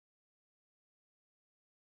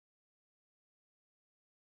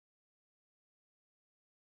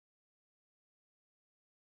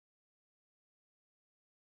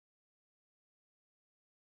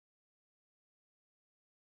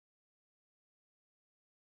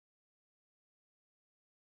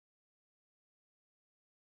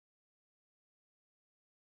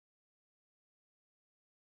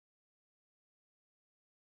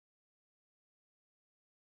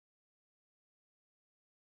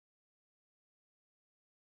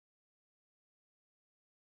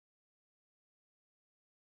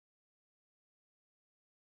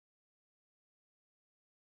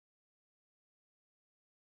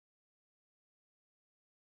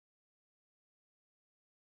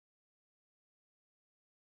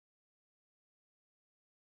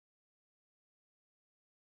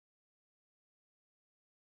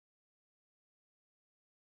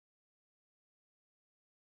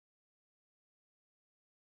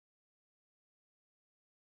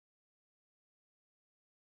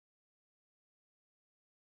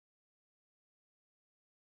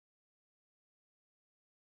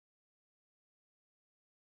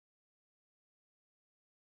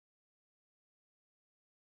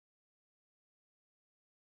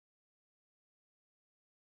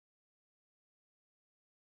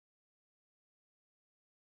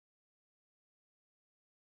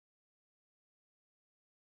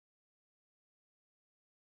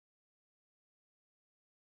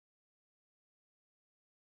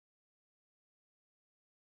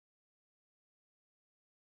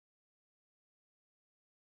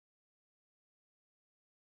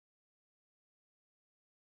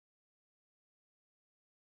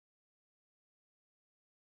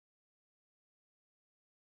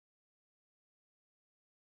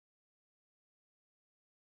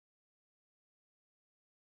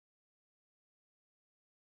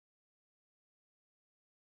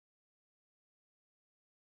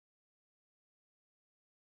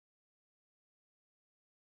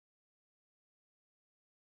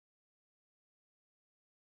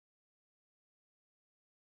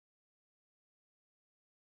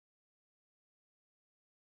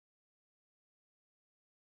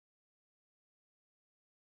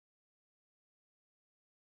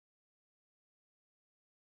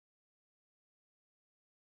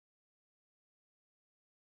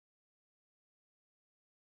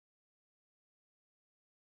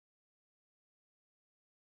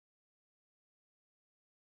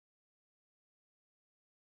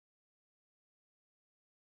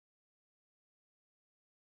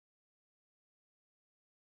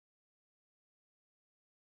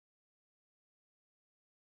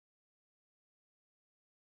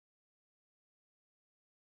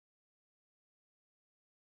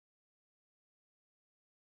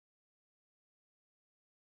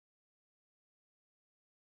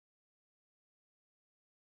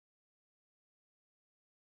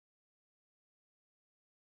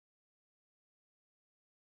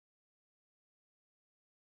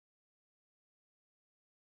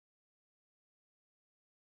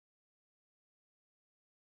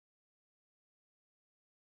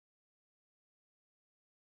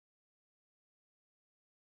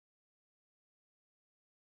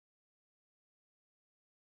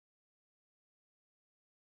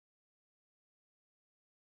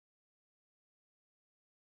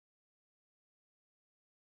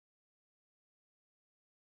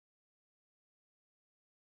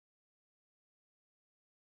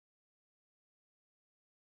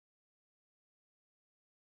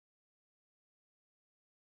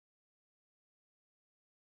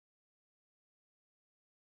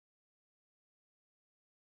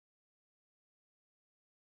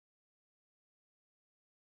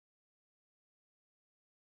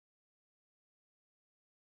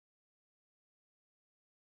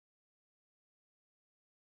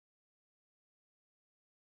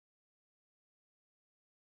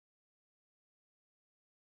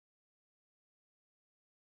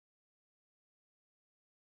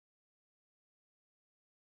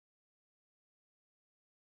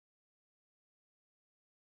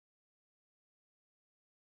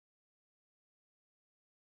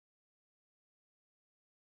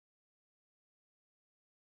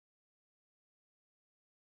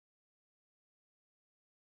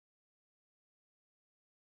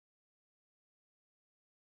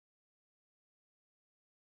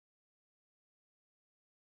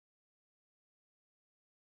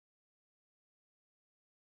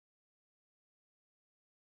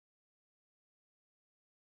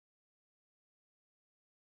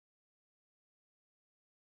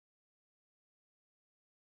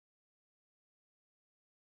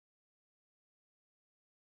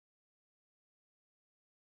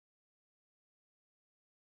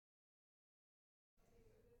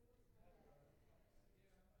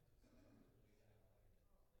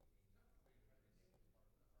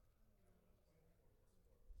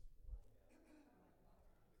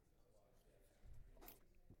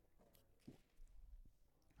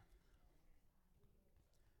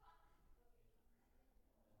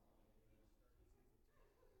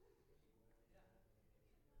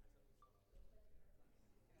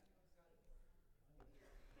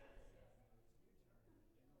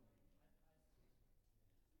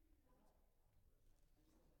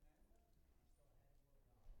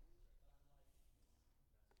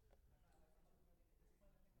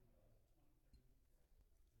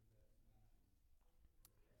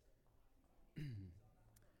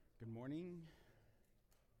morning.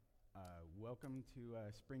 Welcome to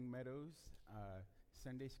Spring Meadows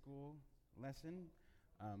Sunday School lesson.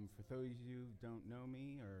 For those of you who don't know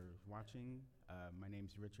me or watching, my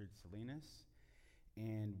name's Richard Salinas.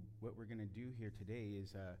 And what we're going to do here today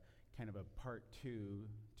is kind of a part two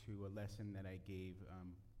to a lesson that I gave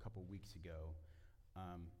a couple weeks ago.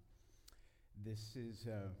 This is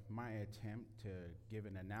my attempt to give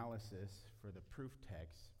an analysis for the proof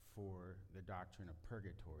text for the doctrine of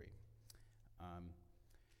purgatory.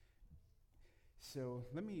 So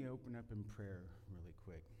let me open up in prayer really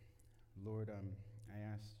quick. Lord, I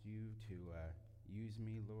ask you to use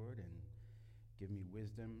me, Lord, and give me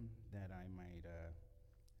wisdom that I might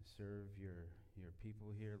serve your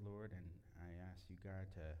people here, Lord. And I ask you,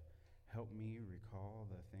 God, to help me recall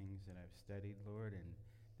the things that I've studied, Lord, and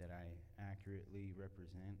that I accurately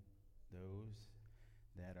represent those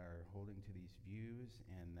that are holding to these views,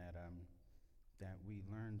 and that we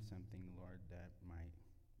learn something, Lord, that might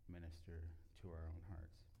minister to our own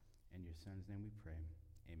hearts. In your Son's name we pray.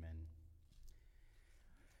 Amen.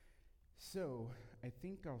 So I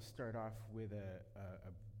think I'll start off with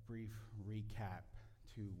a brief recap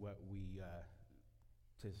to what we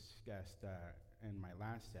discussed in my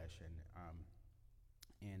last session.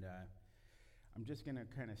 I'm just going to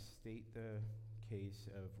kind of state the case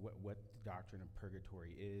of what the doctrine of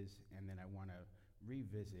purgatory is, and then I want to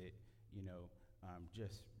revisit,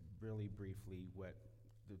 just really briefly what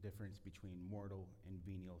the difference between mortal and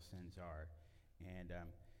venial sins are. And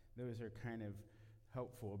those are kind of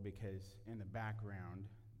helpful because in the background,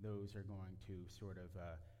 those are going to sort of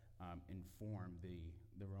inform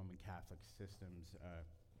the Roman Catholic system's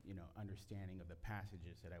understanding of the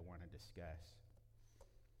passages that I want to discuss.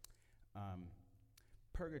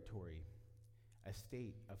 Purgatory, a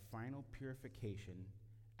state of final purification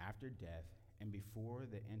after death and before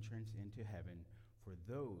the entrance into heaven for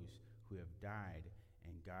those who have died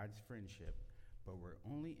in God's friendship, but were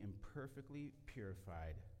only imperfectly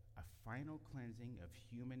purified, a final cleansing of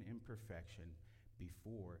human imperfection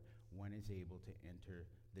before one is able to enter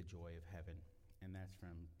the joy of heaven. And that's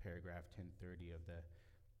from paragraph 1030 of the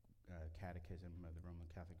Catechism of the Roman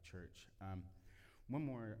Catholic Church. One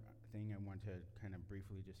more thing I want to kind of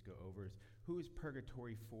briefly just go over is who is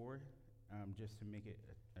purgatory for? Just to make it,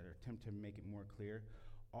 or attempt to make it more clear.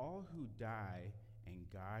 All who die in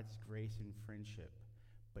God's grace and friendship,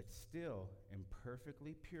 but still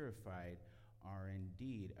imperfectly purified, are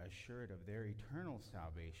indeed assured of their eternal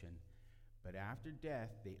salvation, but after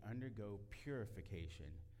death they undergo purification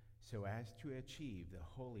so as to achieve the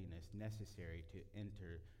holiness necessary to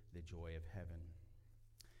enter the joy of heaven.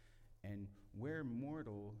 And where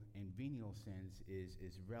mortal and venial sins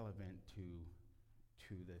is relevant to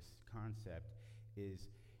this concept is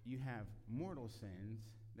you have mortal sins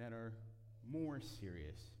that are more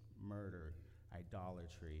serious: murder,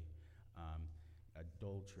 idolatry,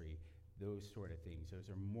 adultery, those sort of things. Those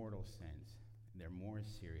are mortal sins. They're more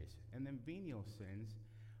serious. And then venial sins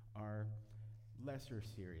are lesser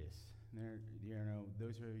serious.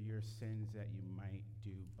 Those are your sins that you might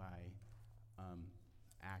do by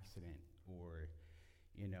accident, or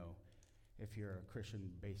if you're a Christian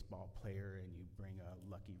baseball player and you bring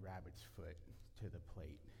a lucky rabbit's foot to the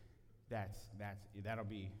plate, that'll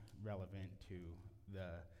be relevant to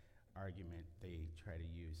the argument they try to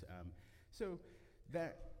use. So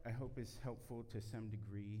that, I hope, is helpful to some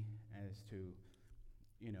degree as to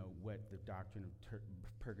what the doctrine of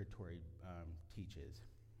purgatory teaches.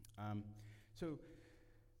 So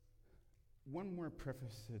one more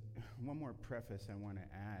preface I want to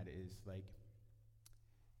add is,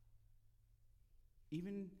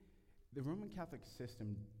 even the Roman Catholic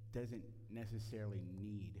system doesn't necessarily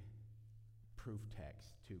need proof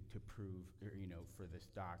text to prove, for this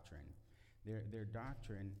doctrine. Their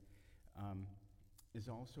doctrine is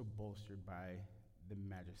also bolstered by the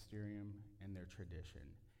magisterium and their tradition,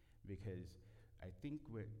 because I think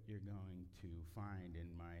what you're going to find in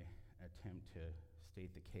my attempt to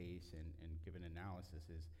state the case and give an analysis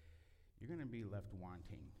is you're going to be left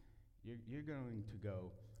wanting. You're going to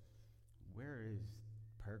go, where is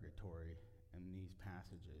purgatory in these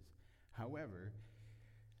passages? However,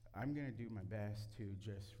 I'm going to do my best to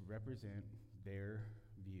just represent their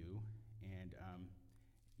view, and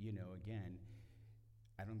again,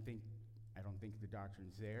 I don't think the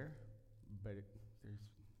doctrine's there, but there's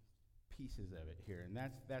pieces of it here, and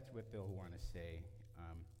that's what they'll want to say.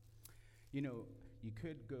 You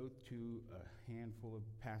could go to a handful of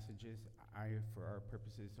passages. I, for our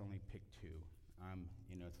purposes, only picked two.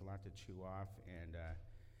 It's a lot to chew off, and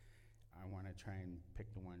I want to try and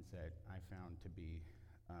pick the ones that I found to be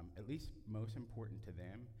at least most important to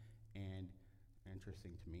them, and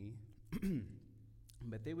interesting to me.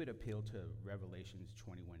 But they would appeal to Revelations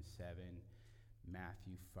 21:7,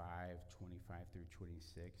 Matthew 5:25 through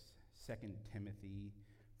 26, 2 Timothy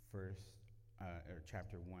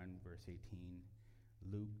chapter 1, verse 18,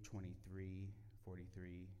 Luke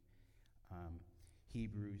 23:43,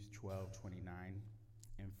 Hebrews 12:29.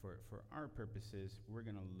 And for our purposes, we're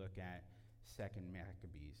going to look at 2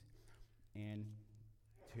 Maccabees. And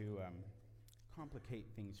to complicate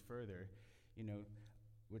things further,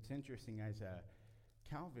 what's interesting is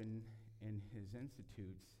Calvin in his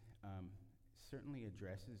Institutes certainly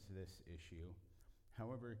addresses this issue.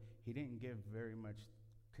 However, he didn't give very much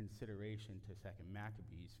consideration to 2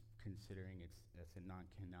 Maccabees, considering it's a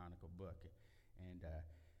non-canonical book. And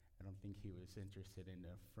I don't think he was interested in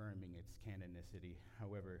affirming its canonicity.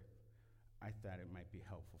 However, I thought it might be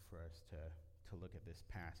helpful for us to look at this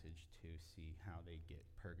passage to see how they get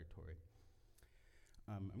purgatory.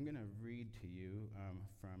 I'm going to read to you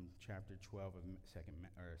from chapter 12 of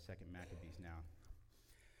Second Maccabees now.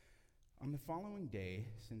 On the following day,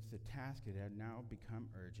 since the task had now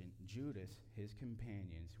become urgent, Judas, his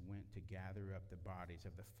companions, went to gather up the bodies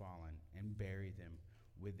of the fallen and bury them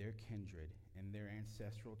with their kindred in their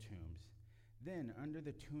ancestral tombs. Then, under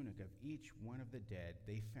the tunic of each one of the dead,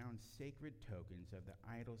 they found sacred tokens of the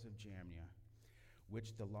idols of Jamnia,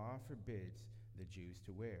 which the law forbids the Jews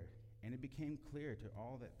to wear. And it became clear to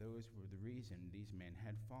all that those were the reason these men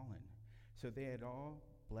had fallen. So they had all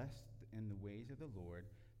blessed in the ways of the Lord,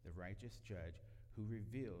 the righteous judge, who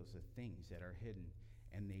reveals the things that are hidden.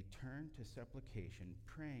 And they turned to supplication,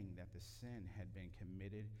 praying that the sin had been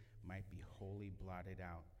committed might be wholly blotted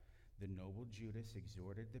out. The noble Judas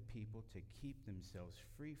exhorted the people to keep themselves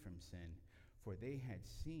free from sin, for they had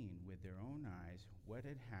seen with their own eyes what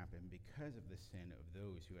had happened because of the sin of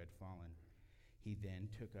those who had fallen. He then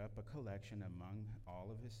took up a collection among all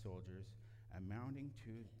of his soldiers, amounting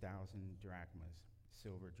to 1,000 drachmas,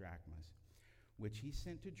 silver drachmas, which he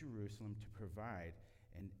sent to Jerusalem to provide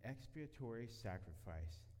an expiatory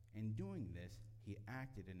sacrifice. In doing this, he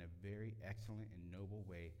acted in a very excellent and noble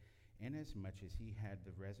way, inasmuch as he had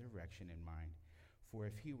the resurrection in mind. For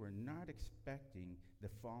if he were not expecting the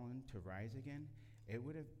fallen to rise again, it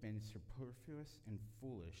would have been superfluous and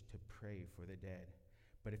foolish to pray for the dead.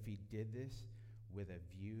 But if he did this with a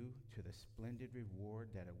view to the splendid reward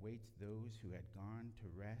that awaits those who had gone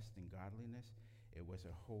to rest in godliness, it was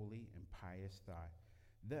a holy and pious thought.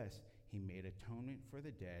 Thus he made atonement for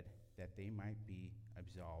the dead, that they might be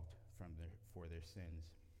absolved for their sins.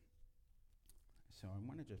 So I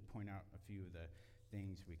want to just point out a few of the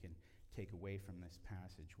things we can take away from this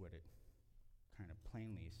passage, what it kind of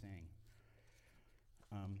plainly is saying.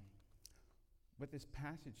 What this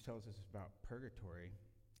passage tells us about purgatory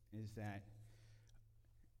is that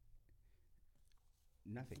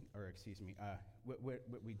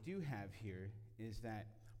what we do have here is that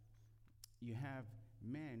you have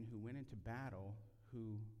men who went into battle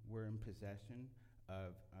who were in possession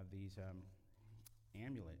of these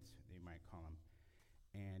amulets, they might call them.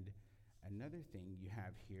 And another thing you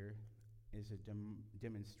have here is a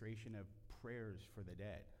demonstration of prayers for the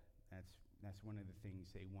dead. That's one of the things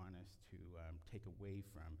they want us to take away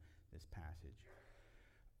from this passage.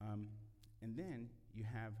 And then you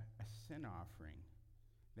have a sin offering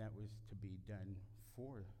that was to be done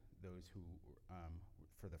for those who,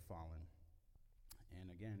 for the fallen. And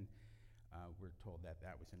again, we're told that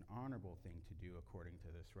that was an honorable thing to do according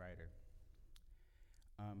to this writer.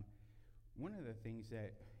 One of the things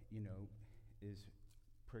that, is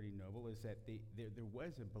pretty noble is that there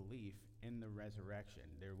was a belief in the resurrection.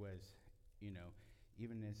 There was,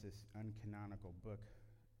 even as this uncanonical book,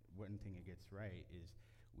 one thing it gets right is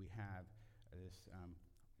we have this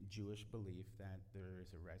Jewish belief that there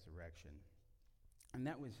is a resurrection. And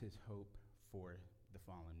that was his hope for the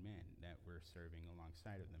fallen men that were serving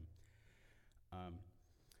alongside of them.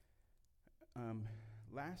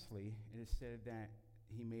 Lastly, it is said that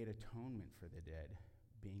he made atonement for the dead,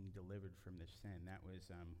 being delivered from their sin. That was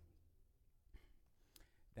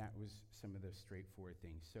some of the straightforward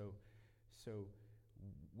things. So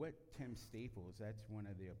what Tim Staples, that's one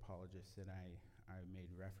of the apologists that I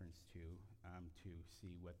made reference to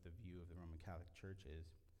see what the view of the Roman Catholic Church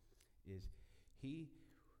is he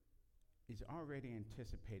is already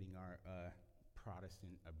anticipating our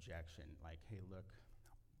Protestant objection. Like, hey, look,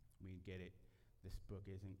 we get it. This book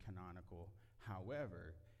isn't canonical.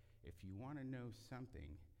 However, if you want to know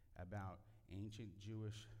something about ancient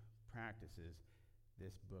Jewish practices,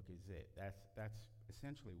 this book is it. That's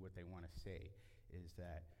essentially what they want to say, is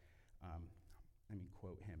that, let me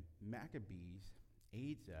quote him, Maccabees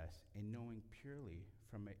aids us in knowing purely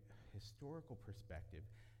from a historical perspective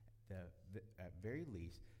at very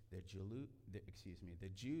least, the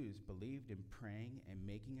Jews believed in praying and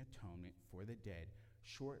making atonement for the dead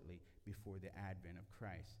shortly before the advent of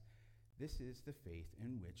Christ. This is the faith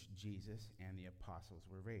in which Jesus and the apostles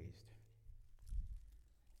were raised.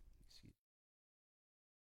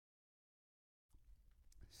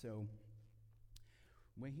 So,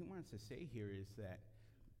 what he wants to say here is that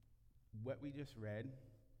what we just read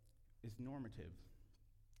is normative.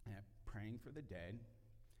 Praying for the dead,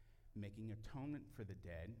 making atonement for the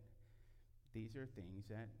dead, these are things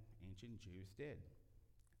that ancient Jews did.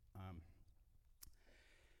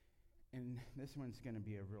 And this one's going to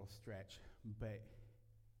be a real stretch, but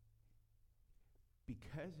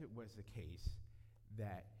because it was the case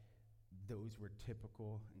that those were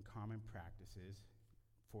typical and common practices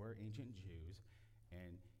for ancient Jews,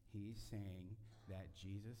 and he's saying that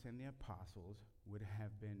Jesus and the apostles would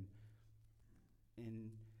have been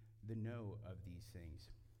in the know of these things.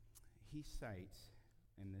 He cites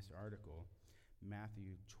in this article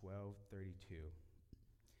Matthew 12:32.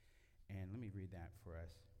 And let me read that for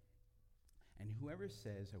us. And whoever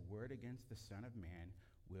says a word against the Son of Man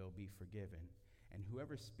will be forgiven, and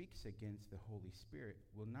whoever speaks against the Holy Spirit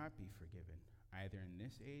will not be forgiven, either in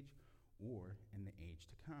this age or in the age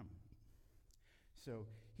to come. So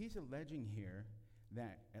he's alleging here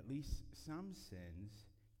that at least some sins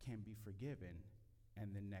can be forgiven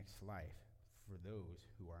in the next life for those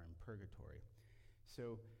who are in purgatory.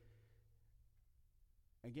 So,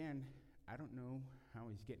 again, I don't know how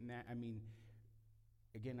he's getting that. I mean,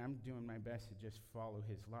 again, I'm doing my best to just follow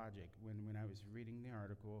his logic. When I was reading the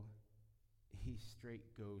article, he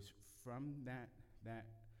straight goes from the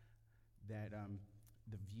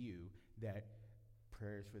view that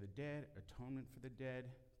prayers for the dead, atonement for the dead,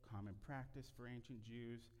 common practice for ancient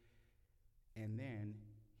Jews, and then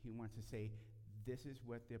he wants to say, this is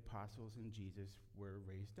what the apostles and Jesus were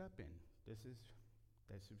raised up in. This is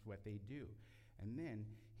what they do. And then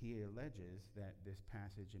he alleges that this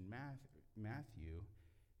passage in Matthew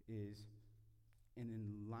is in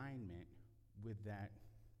alignment with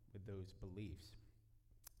those beliefs.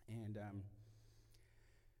 And I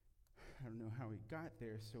don't know how he got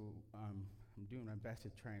there, so I'm doing my best to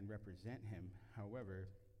try and represent him. However,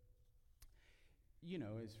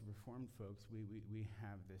 as Reformed folks, we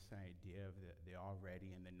have this idea of the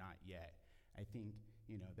already and the not yet. I think,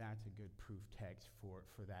 that's a good proof text for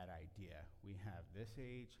that idea. We have this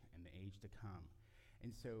age and the age to come.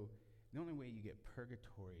 And so the only way you get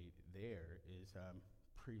purgatory there is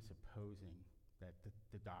presupposing that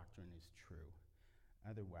the doctrine is true.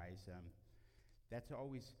 Otherwise, that's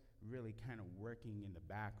always really kind of working in the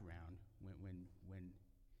background when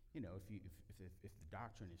if the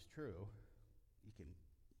doctrine is true, you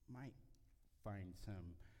might find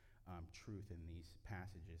some truth in these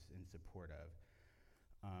passages in support of.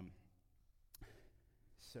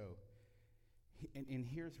 And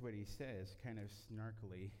here's what he says, kind of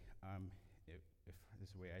snarkily, if this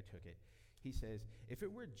is the way I took it. He says, if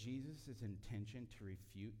it were Jesus' intention to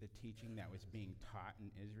refute the teaching that was being taught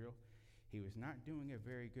in Israel, he was not doing a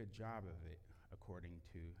very good job of it, according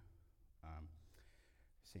to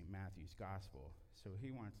St. Matthew's Gospel. So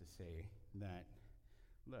he wants to say that,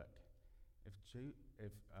 look, if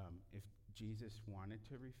Jesus wanted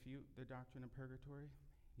to refute the doctrine of purgatory,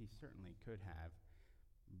 he certainly could have,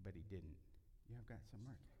 but he didn't. Yeah, I've got some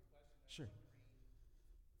more. Sure.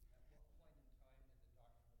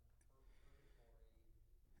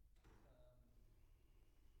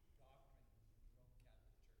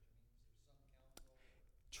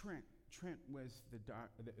 Trent was the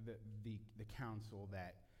council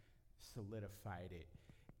that solidified it,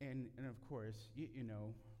 and of course,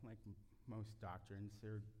 like most doctrines,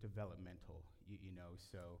 they're developmental,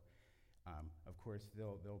 so of course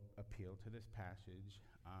they'll appeal to this passage.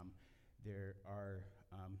 There are,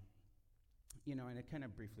 and I kind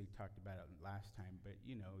of briefly talked about it last time, but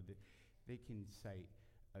they can cite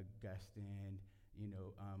Augustine,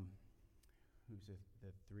 who's the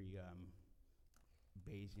three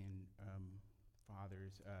Bayesian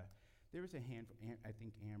fathers. There was a handful, I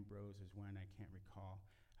think Ambrose is one, I can't recall.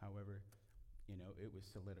 However, it was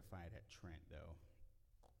solidified at Trent, though.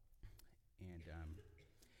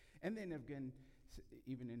 And then again,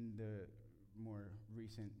 even in the more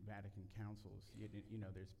recent Vatican councils,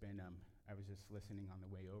 there's been, I was just listening on the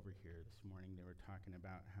way over here this morning, they were talking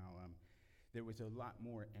about how there was a lot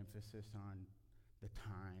more emphasis on the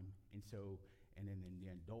time, and then in the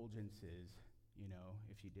indulgences,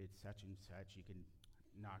 if you did such and such, you can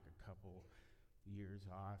knock a couple years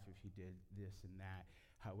off if you did this and that.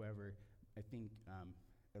 However, I think,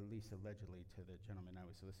 at least allegedly to the gentleman I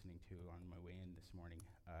was listening to on my way in this morning,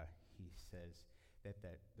 he says that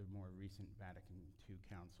the more recent Vatican II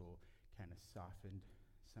Council kind of softened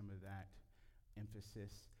some of that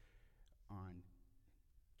emphasis on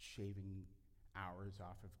shaving hours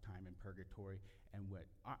off of time in purgatory, and what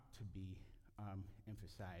ought to be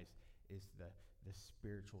emphasized is the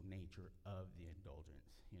spiritual nature of the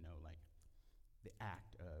indulgence, like the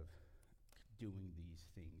act of doing these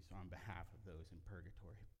things on behalf of those in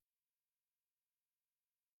purgatory.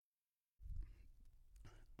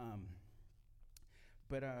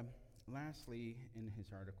 But lastly, in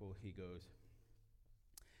his article, he goes,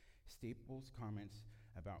 Staples comments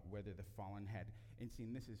about whether the fallen had, and see,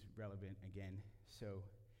 this is relevant again. So,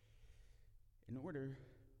 in order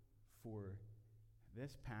for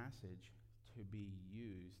this passage to be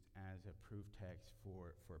used as a proof text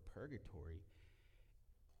for purgatory,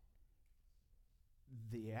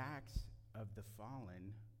 the acts of the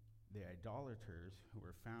fallen, the idolaters who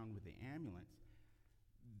were found with the amulets,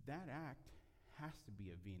 that act has to be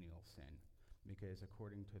a venial sin, because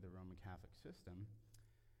according to the Roman Catholic system,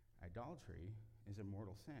 idolatry is a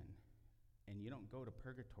mortal sin, and you don't go to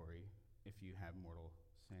purgatory if you have mortal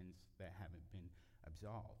sins that haven't been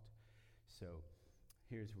absolved. So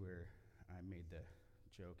here's where I made the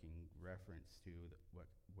joking reference to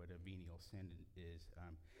what a venial sin is.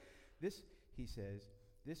 He says,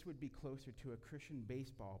 this would be closer to a Christian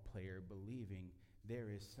baseball player believing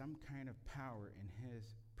there is some kind of power in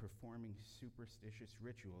his performing superstitious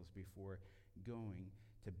rituals before going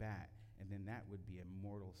to bat, and then that would be a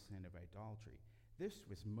mortal sin of idolatry. This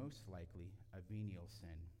was most likely a venial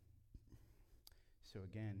sin. So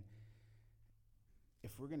again,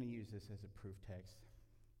 if we're going to use this as a proof text,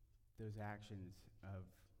 those actions of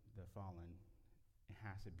the fallen, it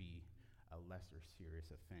has to be a lesser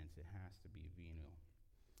serious offense. It has to be venial.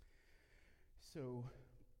 So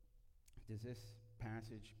does this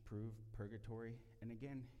passage prove purgatory? And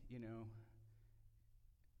again,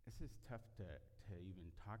 this is tough to even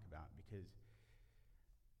talk about, because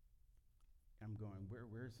I'm going,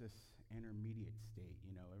 where's this intermediate state?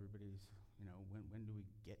 Everybody's, when do we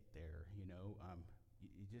get there?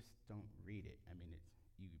 You just don't read it. I mean,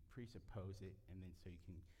 you presuppose it, and then so you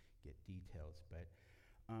can get details. But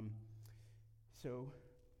so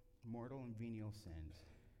mortal and venial sins.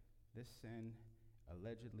 This sin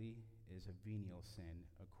allegedly is a venial sin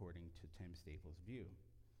according to Tim Staples' view.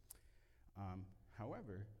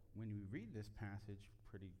 However, when we read this passage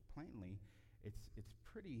pretty plainly, it's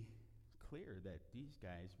pretty clear that these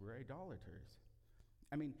guys were idolaters.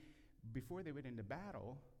 I mean, before they went into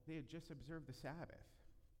battle, they had just observed the Sabbath.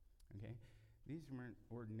 Okay? These weren't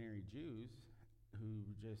ordinary Jews who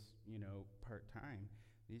were just, part-time.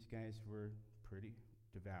 These guys were pretty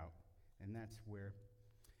devout. And that's where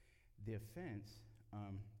the offense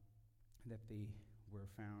that they were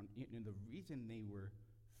found, the reason they were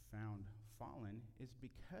found fallen is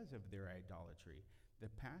because of their idolatry. The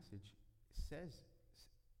passage says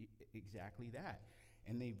exactly that,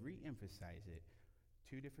 and they re-emphasize it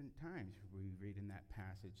 2 different times. We read in that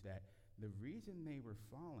passage that the reason they were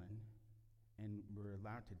fallen and were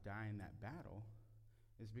allowed to die in that battle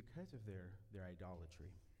is because of their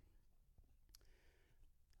idolatry.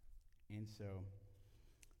 And so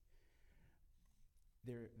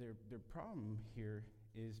their problem here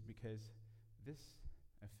is because this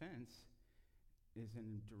offense is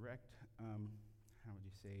in direct, how would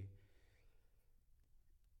you say,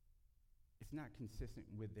 it's not consistent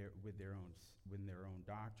with their own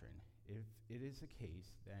doctrine. If it is the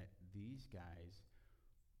case that these guys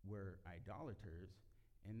were idolaters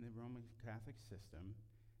in the Roman Catholic system,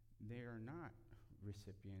 they are not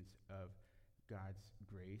recipients of God's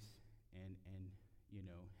grace and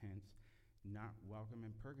hence not welcome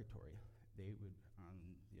in purgatory. They would, on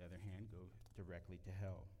the other hand, go directly to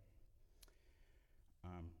hell.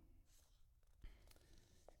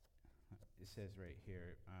 It says right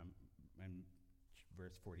here in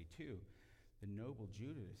verse 42, the noble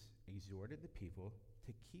Judas exhorted the people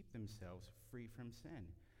to keep themselves free from sin,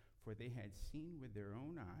 for they had seen with their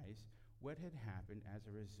own eyes what had happened as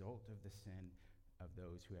a result of the sin of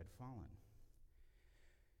those who had fallen.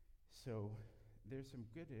 So there's some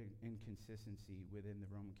good inconsistency within the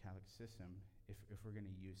Roman Catholic system if we're going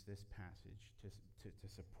to use this passage to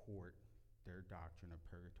support their doctrine of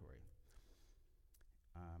purgatory.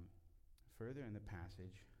 Further in the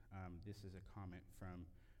passage, this is a comment from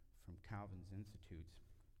Calvin's Institutes.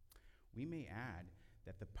 We may add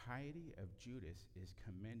that the piety of Judas is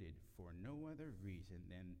commended for no other reason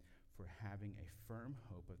than for having a firm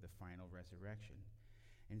hope of the final resurrection,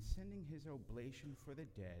 and sending his oblation for the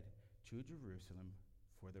dead to Jerusalem,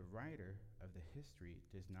 for the writer of the history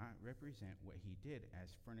does not represent what he did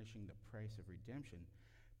as furnishing the price of redemption,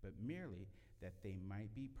 but merely that they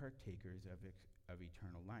might be partakers of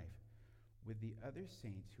eternal life, with the other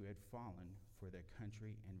saints who had fallen for their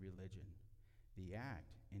country and religion. The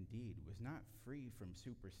act, indeed, was not free from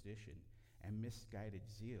superstition and misguided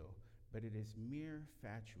zeal, but it is mere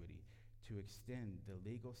fatuity to extend the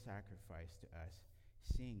legal sacrifice to us,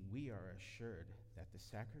 seeing we are assured that the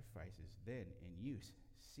sacrifices then in use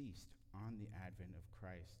ceased on the advent of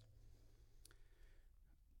Christ.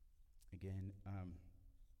 Again,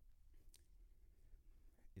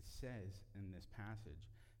 it says in this passage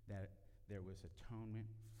that there was atonement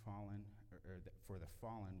for the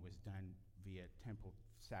fallen was done via temple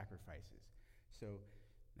sacrifices. So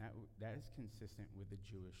that is consistent with the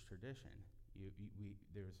Jewish tradition.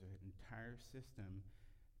 There's an entire system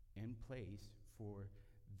in place for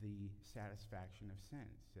the satisfaction of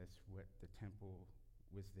sins. That's what the temple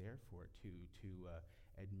was there for, to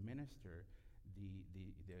administer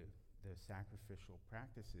the sacrificial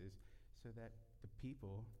practices so that the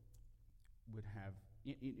people would have,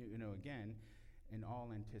 again, in all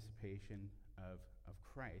anticipation of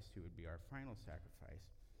Christ, who would be our final sacrifice.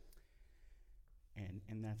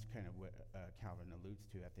 And that's kind of what Calvin alludes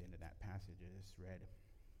to at the end of that passage I just read.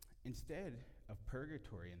 Instead of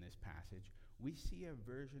purgatory in this passage, we see a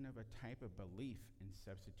version of a type of belief in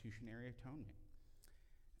substitutionary atonement.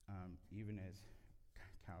 Even as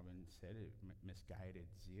Calvin said, misguided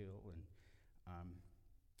zeal,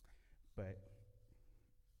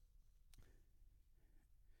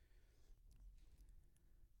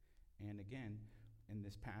 and again, in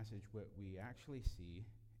this passage, what we actually see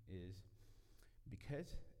is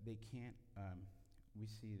because they can't, we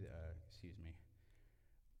see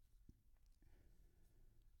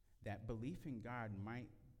that belief in God might,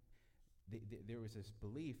 there was this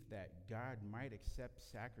belief that God might accept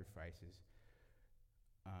sacrifices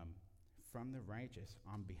from the righteous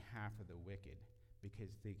on behalf of the wicked,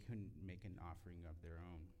 because they couldn't make an offering of their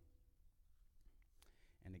own.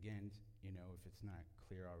 And again, if it's not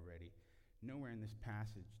clear already, nowhere in this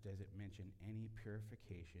passage does it mention any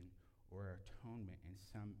purification or atonement in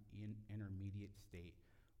some intermediate state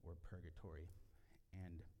or purgatory.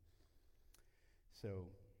 And so,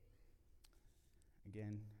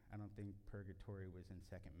 again, I don't think purgatory was in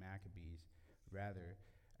 2nd Maccabees. Rather,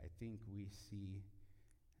 I think we see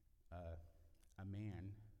a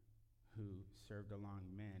man who served along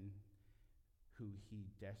men who he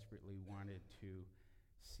desperately wanted to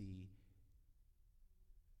see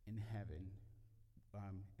in heaven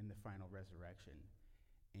in the final resurrection.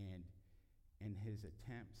 And in his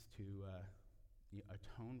attempts to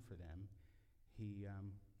atone for them, he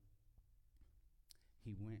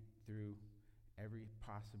went through every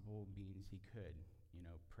possible means he could,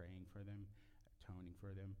 praying for them, atoning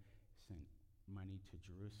for them, sent money to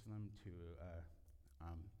Jerusalem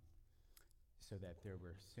so that there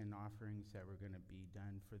were sin offerings that were going to be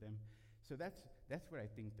done for them. So that's what I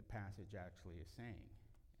think the passage actually is saying.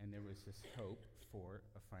 And there was this hope for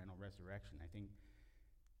a final resurrection. I think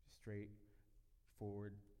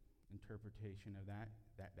straightforward interpretation of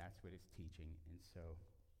that's what it's teaching. And so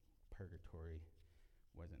purgatory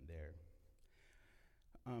wasn't there.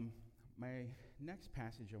 My next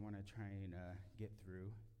passage I want to try and get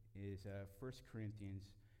through is 1 Corinthians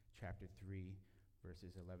chapter 3,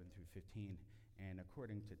 verses 11 through 15. And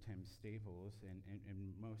according to Tim Staples and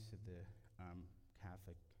most of the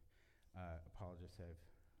Catholic apologists I've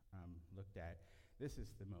looked at, this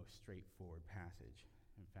is the most straightforward passage.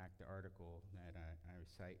 In fact, the article that I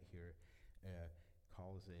cite here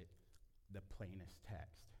calls it the plainest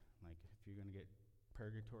text. Like, if you're going to get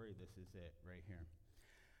purgatory, this is it right here.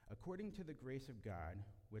 According to the grace of God,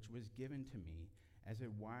 which was given to me, as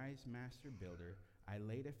a wise master builder, I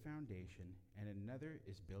laid a foundation, and another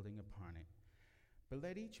is building upon it. But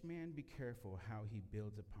let each man be careful how he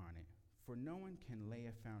builds upon it, for no one can lay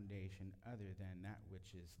a foundation other than that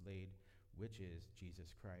which is laid, which is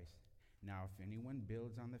Jesus Christ. Now, if anyone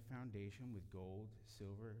builds on the foundation with gold,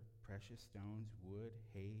 silver, precious stones, wood,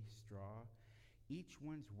 hay, straw, each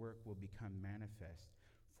one's work will become manifest,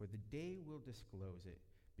 for the day will disclose it,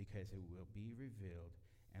 because it will be revealed,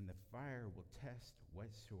 and the fire will test what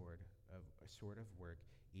sort of work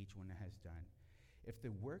each one has done. If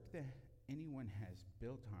the work that anyone has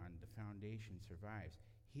built on the foundation survives,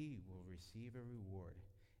 he will receive a reward.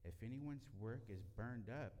 If anyone's work is burned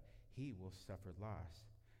up, he will suffer loss,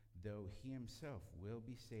 though he himself will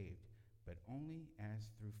be saved, but only as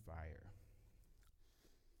through fire.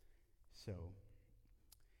 So,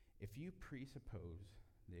 if you presuppose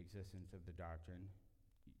the existence of the doctrine,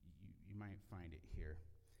 you might find it here.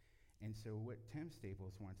 And so what Tim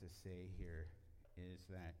Staples wants to say here is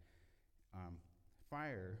that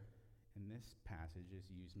fire in this passage is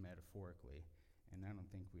used metaphorically, and I don't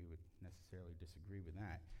think we would necessarily disagree with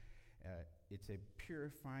that. It's a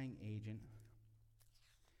purifying agent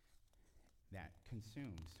that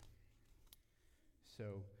consumes.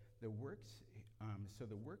 So the works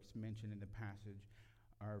mentioned in the passage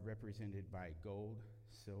are represented by gold,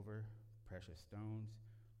 silver, precious stones,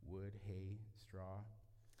 wood, hay, straw,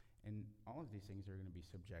 and all of these things are going to be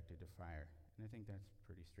subjected to fire. And I think that's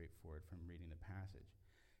pretty straightforward from reading the passage.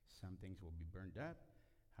 Some things will be burned up,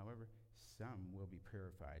 however, some will be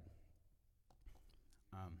purified.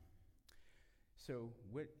 So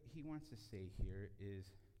what he wants to say here is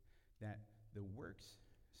that the works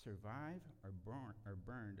survive or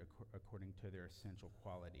burned according to their essential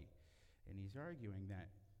quality. And he's arguing that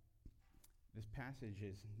this passage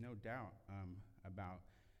is no doubt about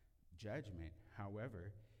judgment.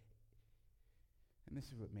 However, and this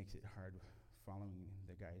is what makes it hard following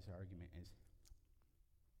the guy's argument, is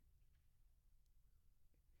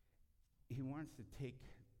he wants to take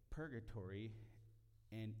purgatory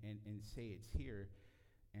and say it's here,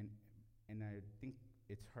 and I think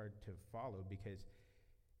it's hard to follow, because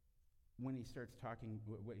when he starts talking,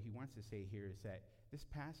 what he wants to say here is that this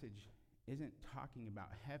passage isn't talking about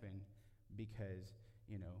heaven, because,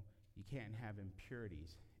 you can't have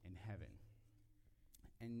impurities in heaven.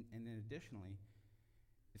 And then additionally,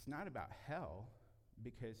 it's not about hell,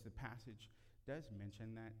 because the passage does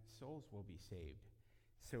mention that souls will be saved.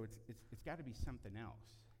 So it's got to be something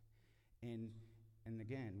else. And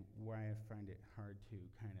again, why I find it hard to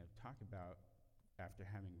kind of talk about after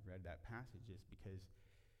having read that passage is because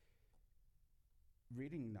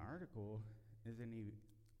reading the article isn't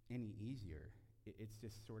any easier. It's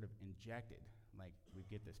just sort of injected. Like, we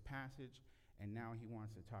get this passage, and now he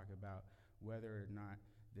wants to talk about whether or not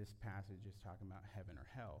this passage is talking about heaven or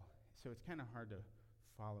hell. So it's kind of hard to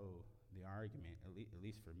follow the argument, at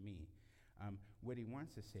least for me. What he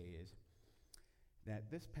wants to say is that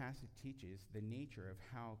this passage teaches the nature of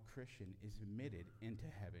how Christian is admitted into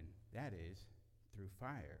heaven, that is, through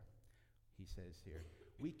fire. He says here,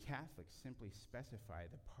 we Catholics simply specify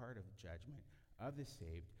the part of judgment of the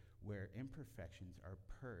saved where imperfections are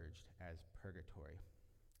purged as purgatory.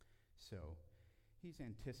 So he's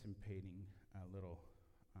anticipating a little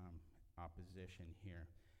opposition here,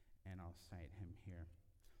 and I'll cite him here.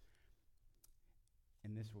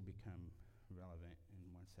 And this will become relevant in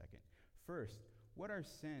 1 second. First, what are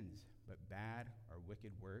sins but bad or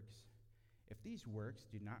wicked works? If these works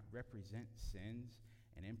do not represent sins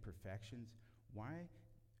and imperfections, why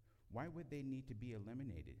would they need to be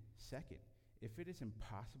eliminated? Second, if it is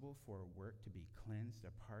impossible for a work to be cleansed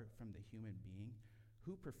apart from the human being,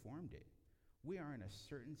 who performed it? We are in a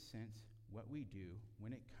certain sense what we do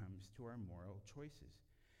when it comes to our moral choices.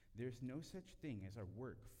 There's no such thing as a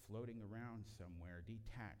work floating around somewhere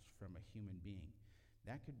detached from a human being.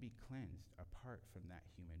 That could be cleansed apart from that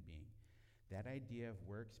human being. That idea of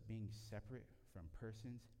works being separate from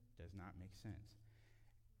persons does not make sense.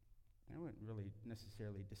 I wouldn't really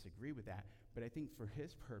necessarily disagree with that, but I think for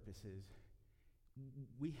his purposes,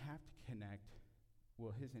 we have to connect,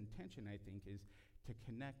 his intention, I think, is to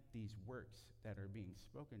connect these works that are being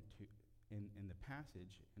spoken to in the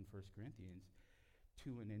passage in 1 Corinthians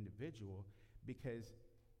to an individual, because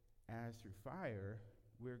as through fire,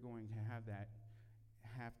 we're going to have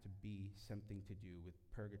to be something to do with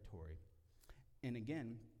purgatory. And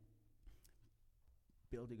again,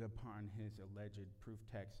 building upon his alleged proof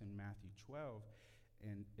text in Matthew 12,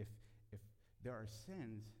 and if there are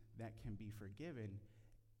sins that can be forgiven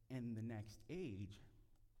in the next age,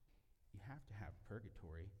 you have to have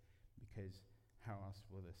purgatory, because how else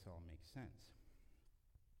will this all make sense?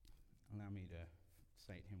 Allow me to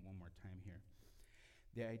cite him one more time here.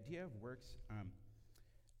 The idea of works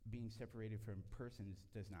being separated from persons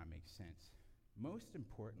does not make sense. Most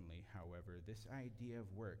importantly, however, this idea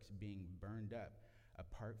of works being burned up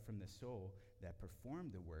apart from the soul that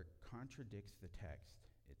performed the work contradicts the text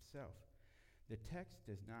itself. The text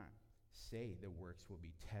does not say the works will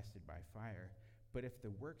be tested by fire, but if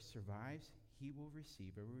the work survives, he will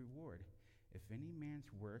receive a reward. If any man's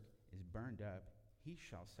work is burned up, he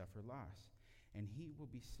shall suffer loss, and he will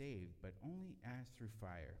be saved, but only as through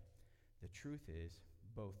fire. The truth is,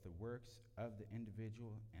 both the works of the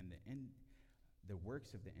individual and the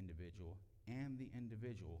works of the individual and the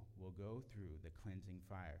individual will go through the cleansing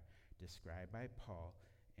fire described by Paul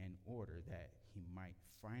in order that he might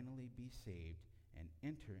finally be saved and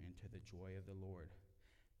enter into the joy of the Lord.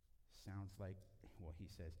 Sounds like, he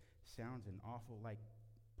says, sounds an awful like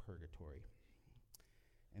purgatory.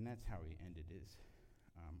 And that's how he ended his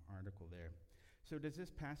article there. So does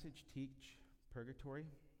this passage teach purgatory?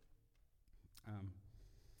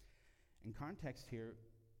 In context here,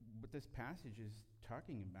 what this passage is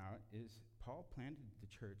talking about is Paul planted the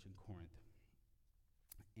church in Corinth.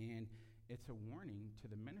 And it's a warning to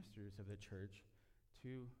the ministers of the church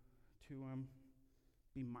to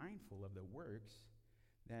be mindful of the works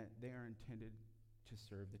that they are intended to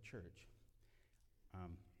serve the church. Let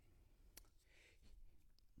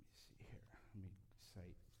me see here. Let me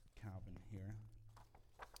cite Calvin here.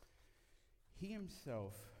 He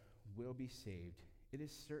himself will be saved. It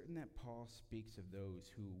is certain that Paul speaks of those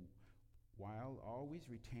who, while always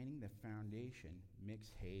retaining the foundation,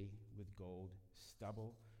 mix hay with gold,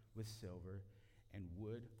 stubble with silver, and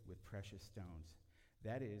wood with precious stones.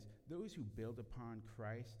 That is, those who build upon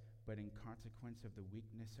Christ, but in consequence of the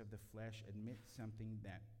weakness of the flesh admit something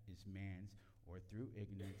that is man's, or through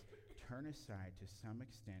ignorance turn aside to some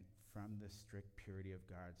extent from the strict purity of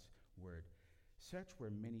God's word. Such were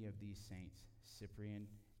many of these saints, Cyprian,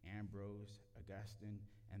 Ambrose, Augustine,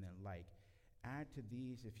 and the like. Add to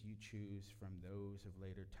these, if you choose, from those of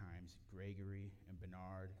later times, Gregory and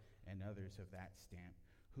Bernard and others of that stamp,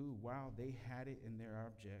 who, while they had it in their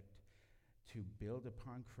object to build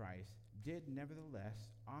upon Christ, did nevertheless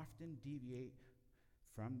often deviate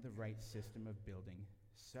from the right system of building.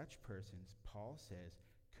 Such persons, Paul says,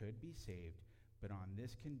 could be saved, but on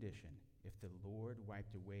this condition, if the Lord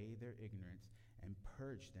wiped away their ignorance and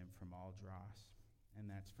purged them from all dross. And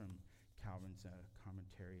that's from Calvin's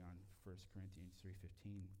commentary on 1 Corinthians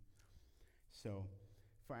 3:15. So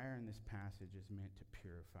fire in this passage is meant to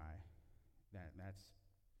purify. That's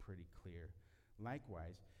pretty clear.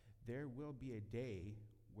 Likewise, there will be a day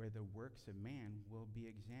where the works of man will be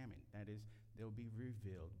examined. That is, they'll be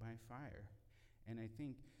revealed by fire. And I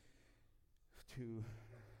think to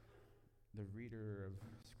the reader of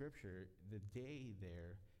Scripture, the day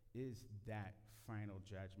there is that final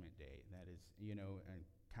judgment day. That is, and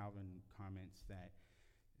Calvin comments that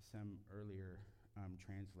some earlier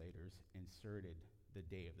translators inserted the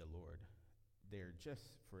day of the Lord there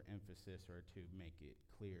just for emphasis or to make it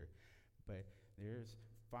clear. But there's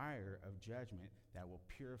fire of judgment that will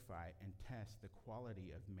purify and test the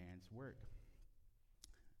quality of man's work.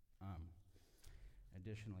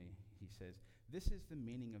 Additionally, he says, this is the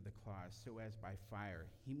meaning of the clause, so as by fire.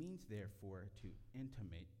 He means, therefore, to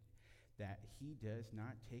intimate that he does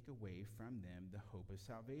not take away from them the hope of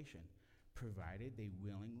salvation, provided they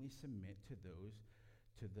willingly submit to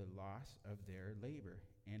the loss of their labor,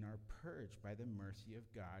 and are purged by the mercy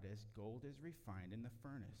of God as gold is refined in the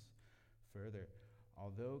furnace. Further,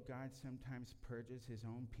 although God sometimes purges his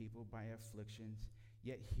own people by afflictions,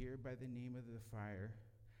 yet here by the name of the fire,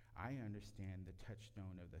 I understand the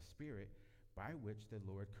touchstone of the Spirit, by which the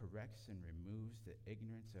Lord corrects and removes the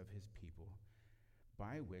ignorance of his people,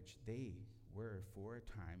 by which they were for a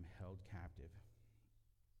time held captive.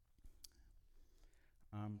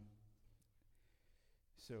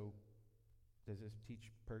 So, does this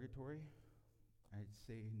teach purgatory? I'd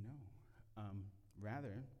say no.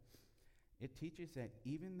 Rather, it teaches that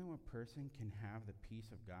even though a person can have the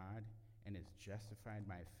peace of God and is justified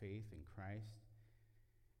by faith in Christ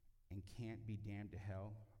and can't be damned to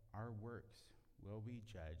hell, our works will be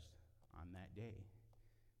judged on that day.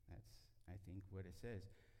 That's, I think, what it says.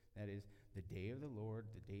 That is, the day of the Lord,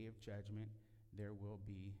 the day of judgment, there will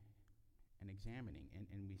be an examining. And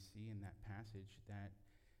we see in that passage that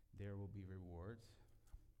there will be rewards,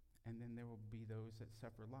 and then there will be those that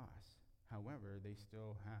suffer loss. However, they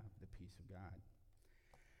still have the peace of God.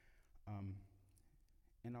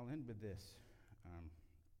 And I'll end with this.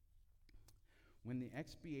 When the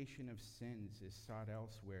expiation of sins is sought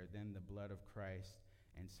elsewhere than the blood of Christ,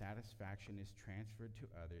 and satisfaction is transferred to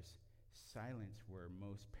others, silence were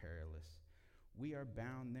most perilous. We are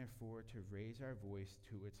bound, therefore, to raise our voice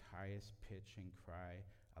to its highest pitch and cry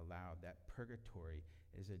aloud that purgatory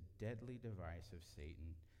is a deadly device of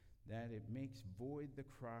Satan, that it makes void the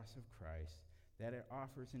cross of Christ, that it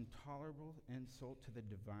offers intolerable insult to the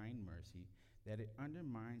divine mercy, that it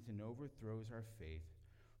undermines and overthrows our faith.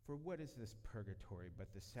 For what is this purgatory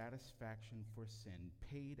but the satisfaction for sin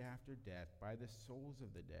paid after death by the souls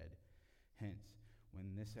of the dead? Hence,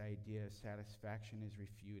 when this idea of satisfaction is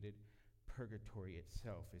refuted, purgatory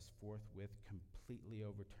itself is forthwith completely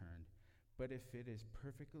overturned. But if it is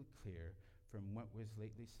perfectly clear from what was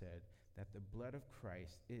lately said that the blood of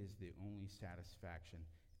Christ is the only satisfaction,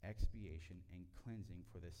 expiation, and cleansing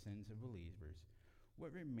for the sins of believers,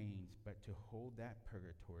 what remains but to hold that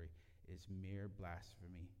purgatory is mere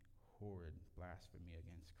blasphemy, horrid blasphemy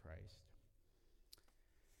against Christ.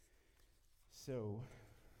 So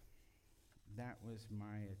that was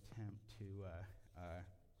my attempt to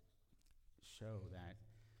show that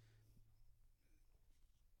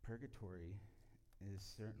purgatory is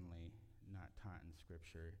certainly not taught in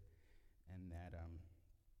Scripture, and that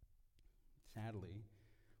sadly,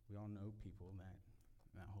 we all know people that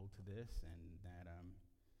hold to this, and that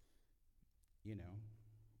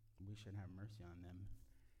we should have mercy on them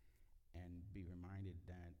and be reminded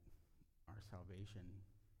that our salvation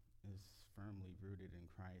is firmly rooted in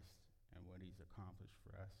Christ and what he's accomplished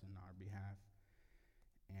for us in our behalf.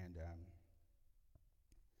 And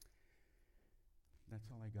that's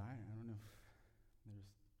all I got. I don't know if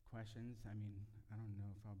there's questions. I mean, I don't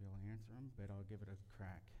know if I'll be able to answer them, but I'll give it a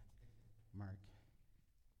crack. Mark.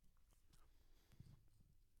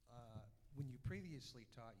 When you previously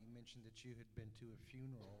taught, you mentioned that you had been to a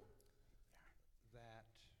funeral that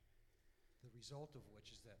the result of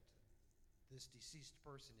which is that this deceased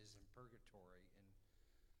person is in purgatory. And,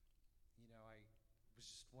 I was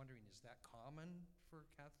just wondering, is that common for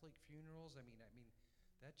Catholic funerals? I mean,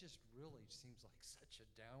 that just really seems like such a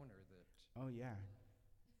downer that... Oh, yeah.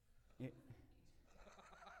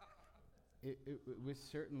 It was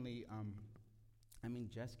certainly,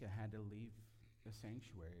 Jessica had to leave the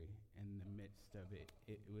sanctuary in the midst of it.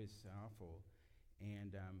 It was awful.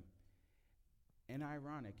 And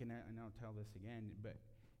ironic, and I'll tell this again, but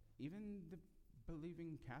even the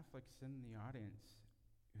believing Catholics in the audience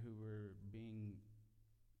who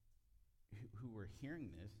were hearing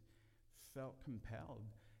this felt compelled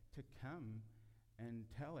to come and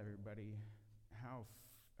tell everybody how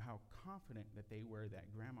confident that they were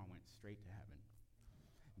that Grandma went straight to heaven.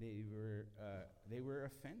 They were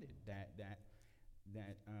offended that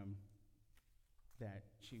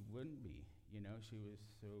she wouldn't be. She was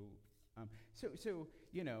so.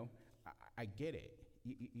 I get it.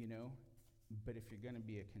 But if you're going to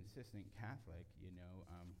be a consistent Catholic, you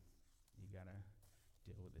gotta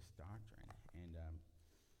deal with this doctrine. And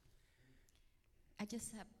I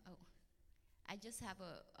just have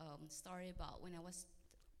a story about when I was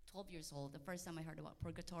 12 years old, the first time I heard about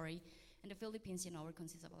purgatory. In the Philippines, we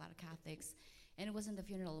consist of a lot of Catholics. And it was in the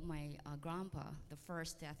funeral of my grandpa, the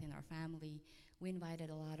first death in our family. We invited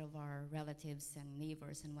a lot of our relatives and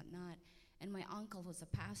neighbors and whatnot. And my uncle, who's a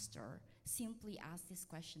pastor, simply asked this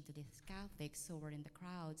question to these Catholics who were in the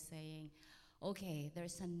crowd, saying, okay,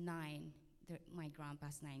 my grandpa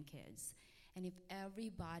has 9 kids. And if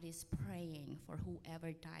everybody's praying for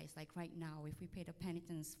whoever dies, like right now, if we pay the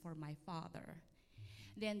penitence for my father,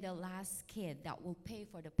 then the last kid that will pay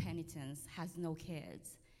for the penitence has no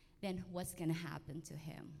kids, then what's going to happen to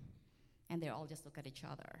him? And they all just look at each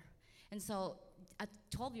other. And so at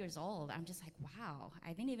 12 years old, I'm just like, wow,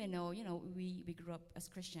 I didn't even know, we grew up as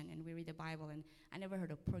Christian and we read the Bible, and I never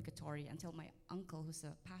heard of purgatory until my uncle, who's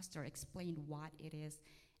a pastor, explained what it is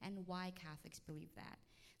and why Catholics believe that.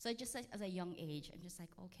 So I just, as a young age, I'm just like,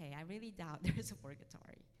 okay, I really doubt there is a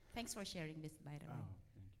purgatory. Thanks for sharing this, by the way.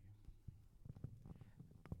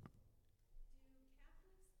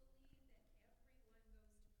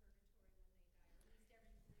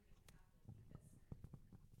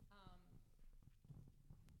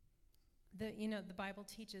 thank you. The Bible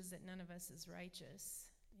teaches that none of us is righteous.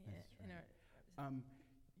 That's right.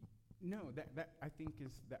 No, that I think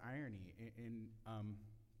is the irony. In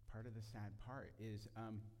part of the sad part is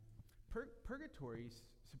purgatory is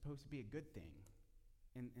supposed to be a good thing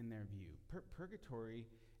in their view. Purgatory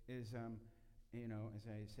is, as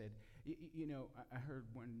I said, I heard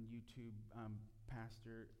one YouTube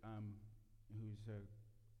pastor who's a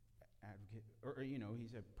advocate, or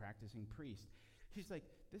he's a practicing priest. He's like,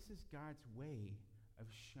 this is God's way of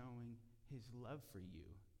showing his love for you,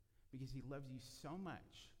 because he loves you so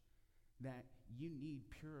much that you need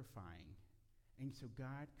purifying. And so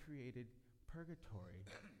God created purgatory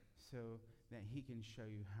so that he can show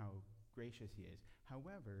you how gracious he is.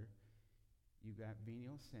 However, you got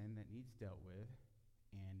venial sin that needs dealt with,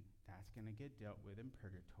 and that's going to get dealt with in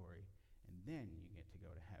purgatory, and then you get to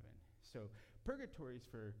go to heaven. So purgatory is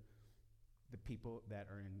for the people that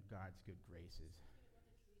are in God's good graces.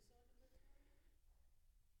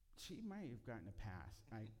 She might have gotten a pass.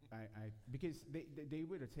 Because they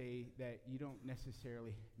would say that you don't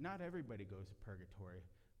necessarily, not everybody goes to purgatory,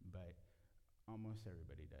 but almost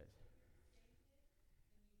everybody does.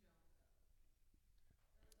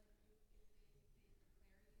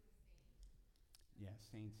 Yeah,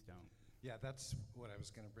 saints don't. Yeah, that's what I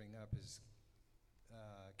was going to bring up is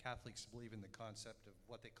Catholics believe in the concept of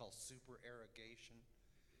what they call supererogation,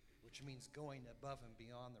 which means going above and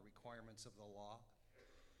beyond the requirements of the law.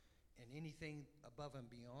 And anything above and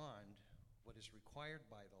beyond what is required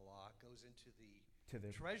by the law goes into the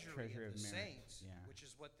treasury of the saints, which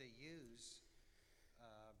is what they use,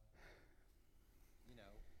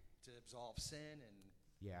 to absolve sin. And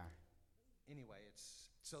yeah. Anyway,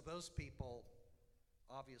 so those people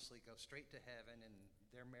obviously go straight to heaven, and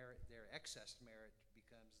their merit, their excess merit,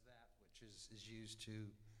 becomes that which is used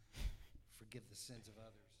to forgive the sins of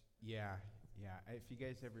others. Yeah, yeah. If you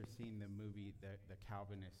guys ever seen the movie, the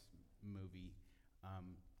Calvinist movie,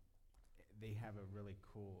 um, they have a really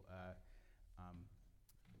cool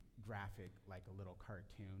graphic, like a little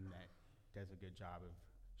cartoon that does a good job of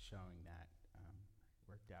showing that.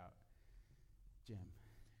 Worked out. Jim.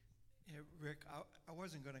 Yeah, Rick, I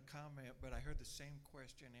wasn't going to comment, but I heard the same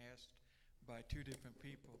question asked by two different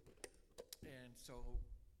people. And so,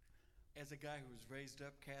 as a guy who was raised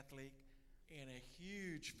up Catholic in a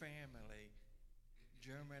huge family,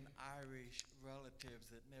 German, Irish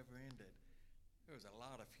relatives that never ended, there was a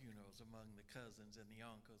lot of funerals among the cousins and the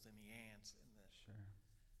uncles and the aunts. And Sure.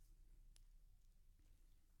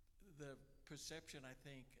 the perception I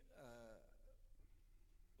think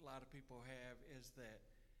a lot of people have is that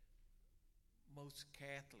most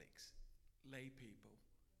Catholics, lay people,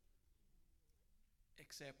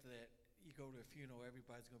 accept that you go to a funeral,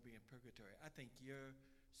 everybody's going to be in purgatory. I think your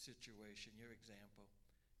situation, your example,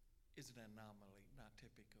 is an anomaly, not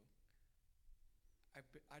typical.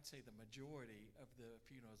 I'd say the majority of the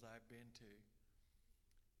funerals I've been to,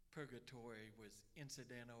 purgatory was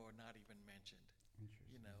incidental or not even mentioned.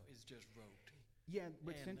 Interesting. You know, it's just rote. Yeah,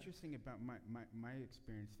 what's And, interesting about my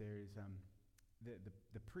experience there is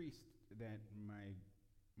the priest that my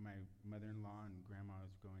mother-in-law and grandma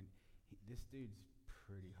was going. This dude's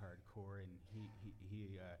pretty hardcore, and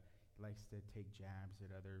he likes to take jabs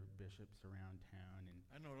at other bishops around town. And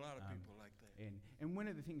I know a lot of people like that. and one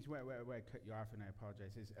of the things why I cut you off, and I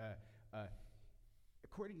apologize, is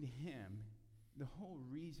according to him, the whole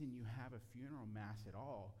reason you have a funeral mass at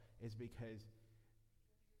all is because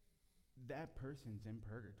that person's in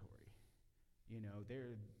purgatory. You know,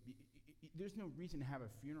 there's no reason to have a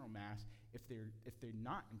funeral mass if they're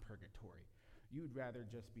not in purgatory. You would rather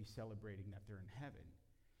just be celebrating that they're in heaven.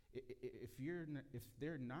 If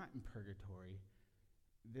they're not in purgatory,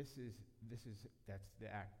 that's the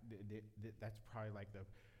act. That's probably like the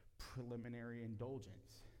preliminary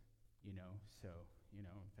indulgence. You know, so in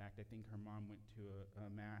fact, I think her mom went to a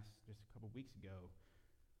mass just a couple weeks ago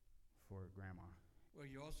for grandma. Well,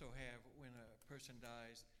 you also have, when a person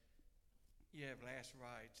dies, you have last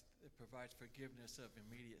rites that provides forgiveness of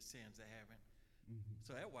immediate sins they haven't. Mm-hmm.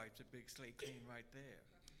 So that wipes a big slate clean right there.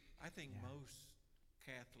 I think Yeah. most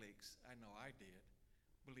Catholics, I know I did,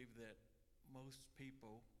 believe that most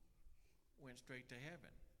people went straight to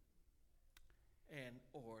heaven,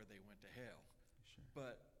 or they went to hell. Sure.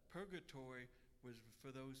 But purgatory was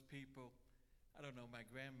for those people. I don't know, my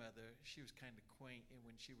grandmother, she was kind of quaint in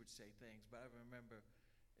when she would say things, but I remember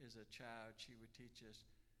as a child she would teach us,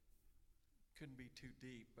 couldn't be too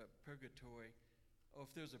deep, but purgatory, or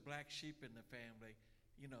if there's a black sheep in the family,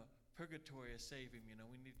 purgatory is save him.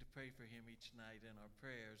 We need to pray for him each night in our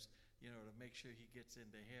prayers, to make sure he gets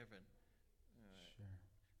into heaven. Sure.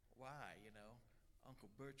 Why, Uncle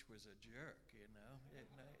Birch was a jerk, and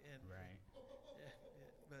Right.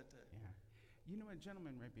 but Yeah. You know, a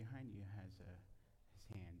gentleman right behind you has his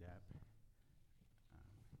hand up.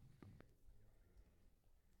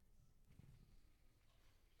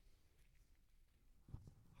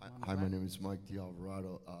 Hi, my name is Mike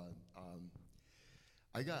D'Alvarado.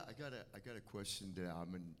 I got a question that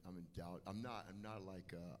I'm in doubt. I'm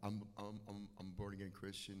born again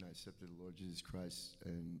Christian. I accepted the Lord Jesus Christ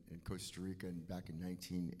in Costa Rica back in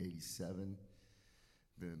 1987.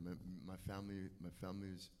 My family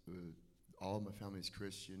is all of my family is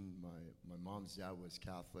Christian. My mom's dad was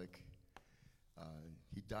Catholic.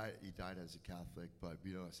 He died as a Catholic, but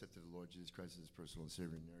accepted the Lord Jesus Christ as his personal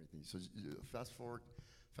Savior and everything. So fast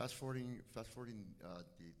forwarding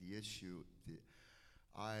the issue.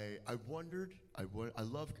 I wondered. I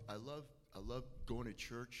love going to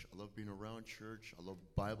church. I love being around church. I love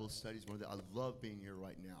Bible studies. I love being here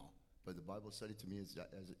right now. But the Bible study to me is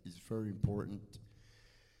very important.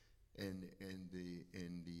 And the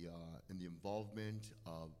involvement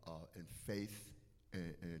of and faith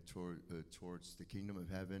towards the kingdom of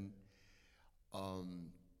heaven.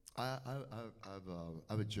 I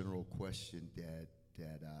have a general question that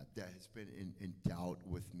has been in doubt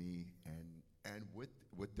with me and with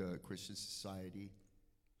the Christian society.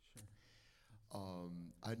 Sure.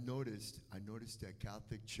 I noticed that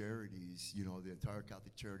Catholic Charities, the entire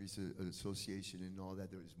Catholic Charities Association and all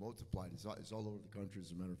that, is multiplied. It's all over the country.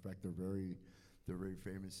 As a matter of fact, they're very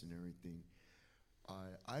famous and everything.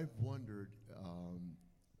 I've wondered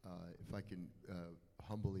if I can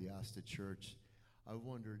humbly ask the church. I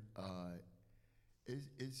wondered,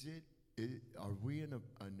 is are we in a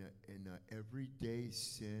everyday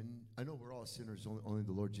sin? I know we're all sinners. Only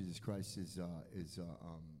the Lord Jesus Christ is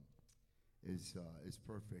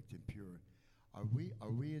perfect and pure. Are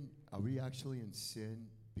we actually in sin,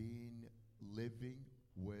 living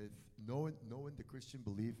with knowing the Christian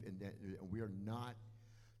belief, and that we are not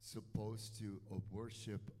supposed to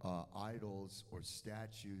worship idols or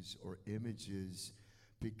statues or images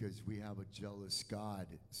because we have a jealous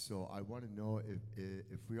God? So I want to know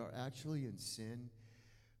if we are actually in sin,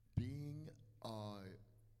 being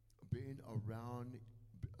around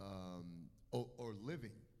or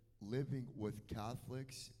living with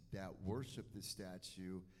Catholics that worship the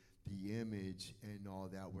statue, the image, and all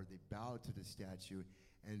that, where they bow to the statue,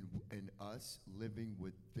 and us living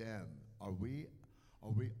with them. Are we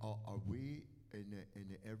in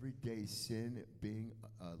an everyday sin, being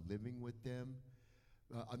living with them?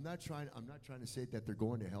 I'm not trying to say that they're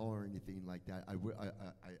going to hell or anything like that. I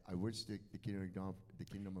wish the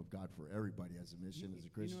kingdom of God for everybody as a mission, as a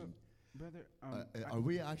Christian. Brother, Are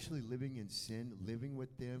we actually living in sin, living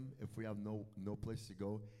with them if we have no place to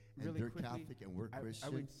go, and really they're quickly, Catholic and we're Christian?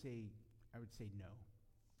 I would say no.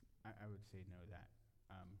 I would say no that.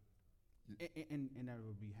 And I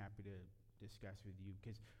would be happy to discuss with you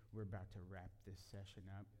because we're about to wrap this session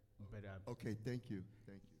up. But Okay, thank you.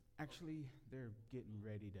 actually, they're getting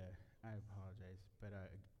ready to. I apologize, but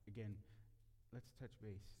again, let's touch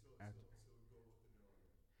base.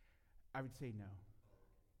 I would say no.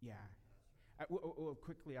 Yeah. Well,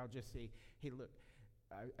 quickly, I'll just say, hey, look,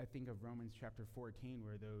 I think of Romans chapter 14,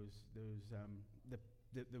 where those the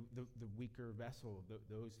weaker vessel,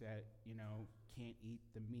 those that can't eat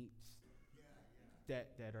the meats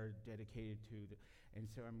that are dedicated to the, and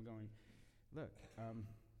so I'm going, look,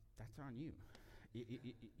 that's on you.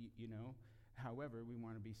 However, we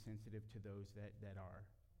want to be sensitive to those that are,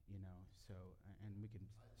 so, and we can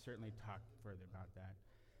certainly talk further about that.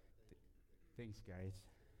 Thanks, guys.